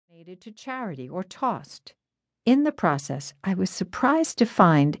donated to charity or tossed. In the process, I was surprised to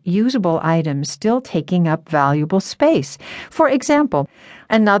find usable items still taking up valuable space. For example,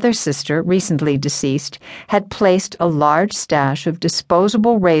 another sister, recently deceased, had placed a large stash of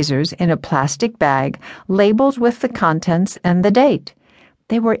disposable razors in a plastic bag labeled with the contents and the date.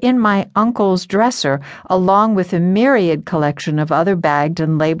 They were in my uncle's dresser, along with a myriad collection of other bagged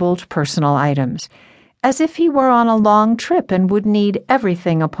and labeled personal items, as if he were on a long trip and would need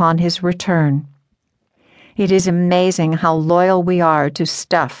everything upon his return. It is amazing how loyal we are to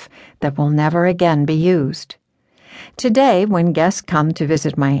stuff that will never again be used. Today, when guests come to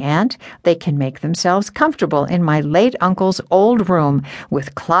visit my aunt, they can make themselves comfortable in my late uncle's old room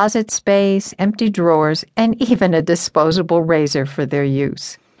with closet space, empty drawers, and even a disposable razor for their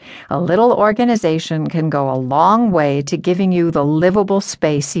use. A little organization can go a long way to giving you the livable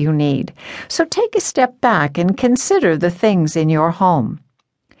space you need. So take a step back and consider the things in your home.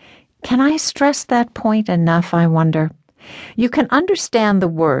 Can I stress that point enough, I wonder? You can understand the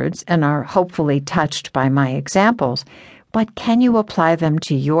words and are hopefully touched by my examples, but can you apply them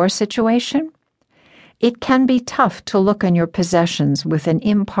to your situation? It can be tough to look on your possessions with an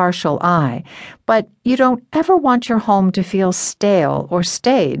impartial eye, but you don't ever want your home to feel stale or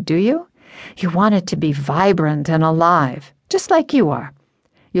staid, do you? You want it to be vibrant and alive, just like you are.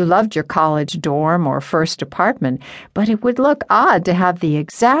 You loved your college dorm or first apartment, but it would look odd to have the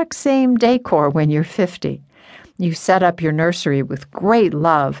exact same decor when you're 50. You set up your nursery with great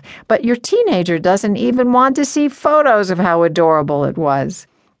love, but your teenager doesn't even want to see photos of how adorable it was.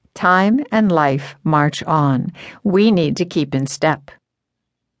 Time and life march on. We need to keep in step.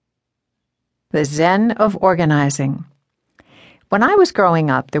 The Zen of Organizing. When I was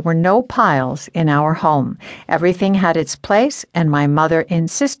growing up, there were no piles in our home. Everything had its place, and my mother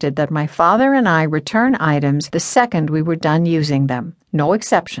insisted that my father and I return items the second we were done using them. No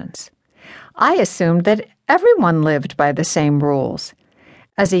exceptions. I assumed that everyone lived by the same rules.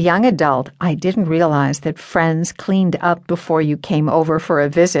 As a young adult, I didn't realize that friends cleaned up before you came over for a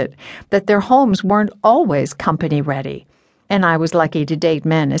visit, that their homes weren't always company ready. And I was lucky to date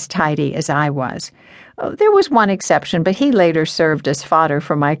men as tidy as I was. There was one exception, but he later served as fodder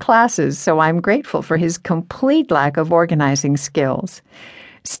for my classes, so I'm grateful for his complete lack of organizing skills.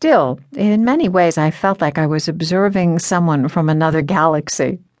 Still, in many ways, I felt like I was observing someone from another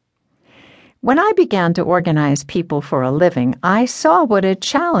galaxy. When I began to organize people for a living, I saw what a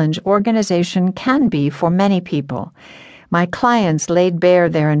challenge organization can be for many people. My clients laid bare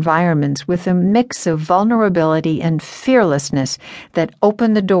their environments with a mix of vulnerability and fearlessness that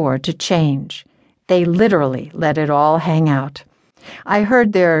opened the door to change. They literally let it all hang out. I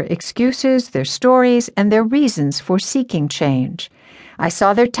heard their excuses, their stories, and their reasons for seeking change. I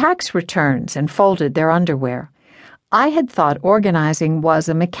saw their tax returns and folded their underwear. I had thought organizing was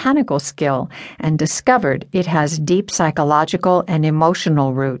a mechanical skill and discovered it has deep psychological and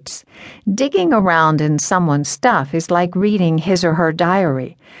emotional roots. Digging around in someone's stuff is like reading his or her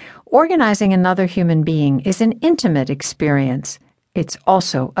diary. Organizing another human being is an intimate experience. It's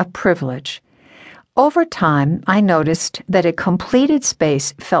also a privilege. Over time, I noticed that a completed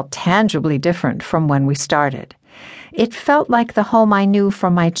space felt tangibly different from when we started. It felt like the home I knew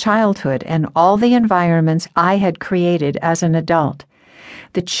from my childhood and all the environments I had created as an adult.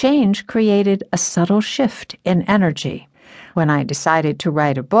 The change created a subtle shift in energy. When I decided to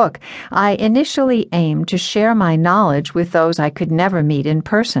write a book, I initially aimed to share my knowledge with those I could never meet in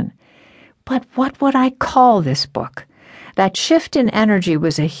person. But what would I call this book? That shift in energy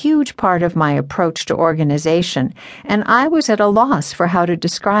was a huge part of my approach to organization, and I was at a loss for how to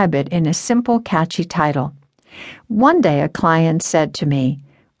describe it in a simple, catchy title. One day a client said to me,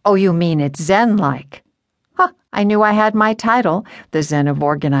 "Oh, you mean it's Zen-like?" I knew I had my title, The Zen of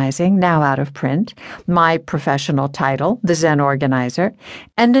Organizing, now out of print, my professional title, The Zen Organizer,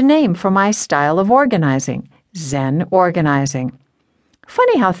 and a name for my style of organizing, Zen Organizing.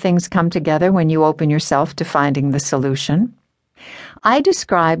 Funny how things come together when you open yourself to finding the solution. I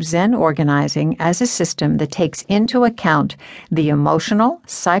describe Zen organizing as a system that takes into account the emotional,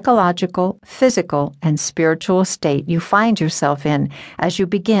 psychological, physical, and spiritual state you find yourself in as you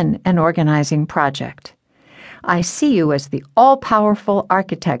begin an organizing project. I see you as the all-powerful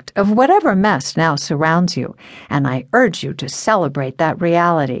architect of whatever mess now surrounds you, and I urge you to celebrate that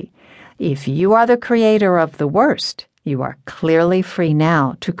reality. If you are the creator of the worst, you are clearly free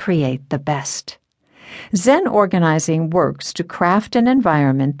now to create the best. Zen organizing works to craft an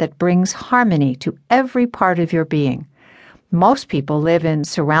environment that brings harmony to every part of your being. Most people live in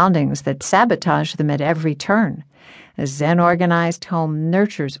surroundings that sabotage them at every turn. A Zen-organized home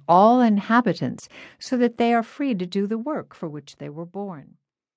nurtures all inhabitants so that they are free to do the work for which they were born.